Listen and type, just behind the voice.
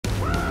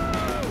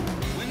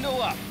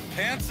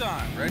Pants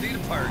on, ready to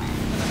party.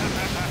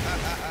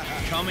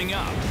 Coming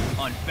up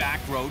on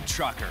Backroad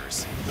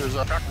Truckers. There's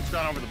a truck that's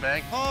gone over the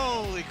bank.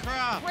 Holy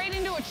crap. Right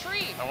into a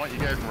tree. I want you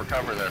guys to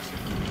recover this.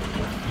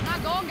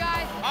 Not going,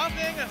 guys. I'm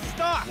being a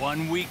stock.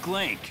 1 weak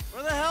link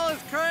Where the hell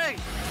is Craig?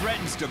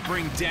 threatens to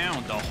bring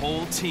down the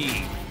whole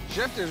team.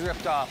 Shifter's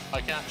ripped off.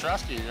 I can't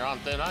trust you. You're on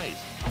thin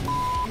ice.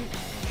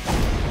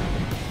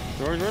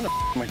 George, we're in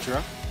my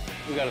truck.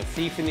 We got a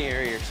thief in the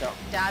area or something.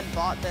 Dad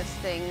bought this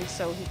thing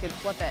so he could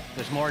flip it.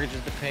 There's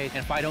mortgages to pay, and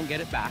if I don't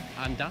get it back,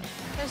 I'm done.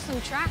 There's some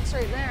tracks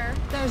right there.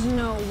 There's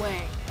no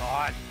way.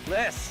 God,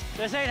 this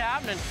ain't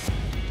happening.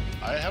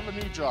 I have a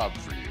new job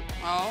for you.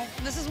 Oh?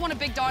 This is one of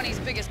Big Donnie's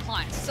biggest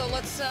clients, so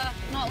let's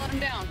not let him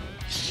down.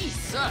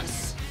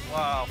 Jesus.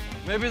 Wow.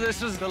 Maybe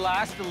this is the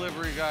last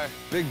delivery guy.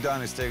 Big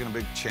Don is taking a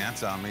big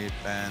chance on me,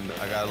 and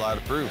I got a lot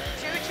to prove.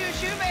 Choo, choo,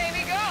 choo,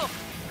 baby, go.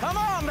 Come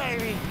on,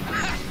 baby.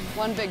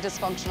 One big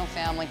dysfunctional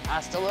family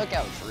has to look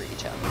out for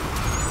each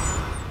other.